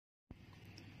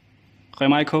Hi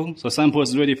Michael, the sample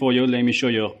is ready for you. Let me show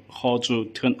you how to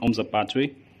turn on the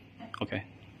battery. Okay,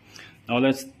 now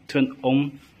let's turn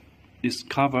on this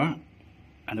cover,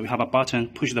 and we have a button.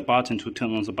 Push the button to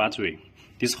turn on the battery.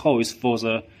 This hole is for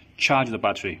the charge the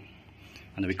battery,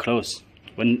 and we close.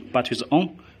 When battery is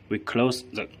on, we close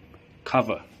the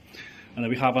cover, and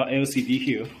we have a LCD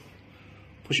here.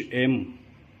 Push M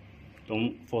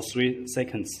down for 3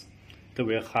 seconds. Then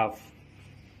we have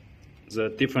the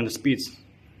different speeds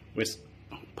with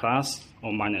plus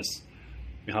or minus.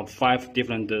 We have 5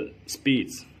 different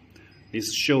speeds.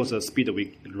 This shows the speed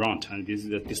we run, and this is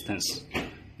the distance.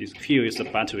 This here is the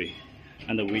battery,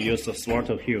 and we use the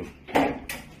throttle here.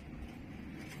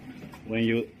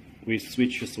 When we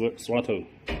switch the throttle,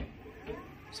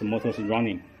 the motor is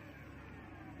running.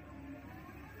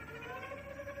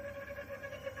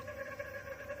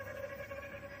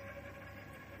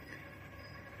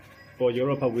 For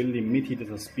Europe, we limited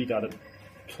the speed at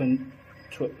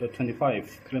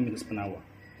 25 kilometers per hour.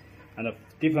 And at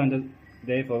different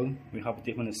level, we have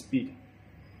different speed.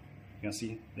 You can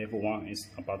see level 1 is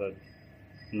about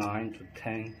 9 to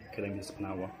 10 kilometers per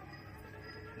hour.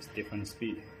 It's different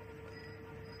speed.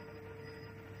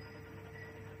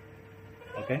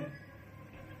 Okay.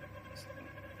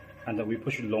 And we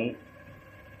push long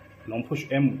push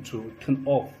M to turn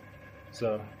off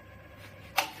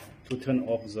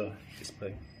the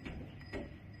display.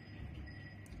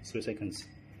 3 seconds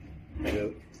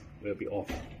will be off.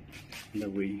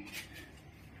 And we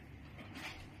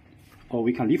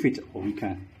can leave it, or we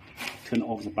can turn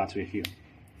off the battery here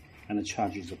and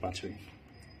charge the battery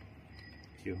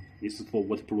here. This is for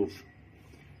waterproof.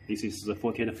 This is the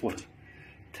 48 volt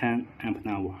 10 amp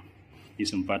hour.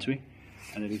 This is battery,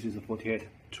 and this is the 48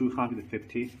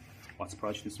 250 watts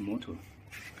brushless motor,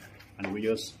 and we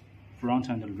use front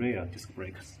and rear disc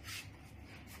brakes.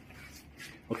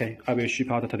 Okay, I will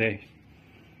ship out today.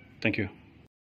 Thank you.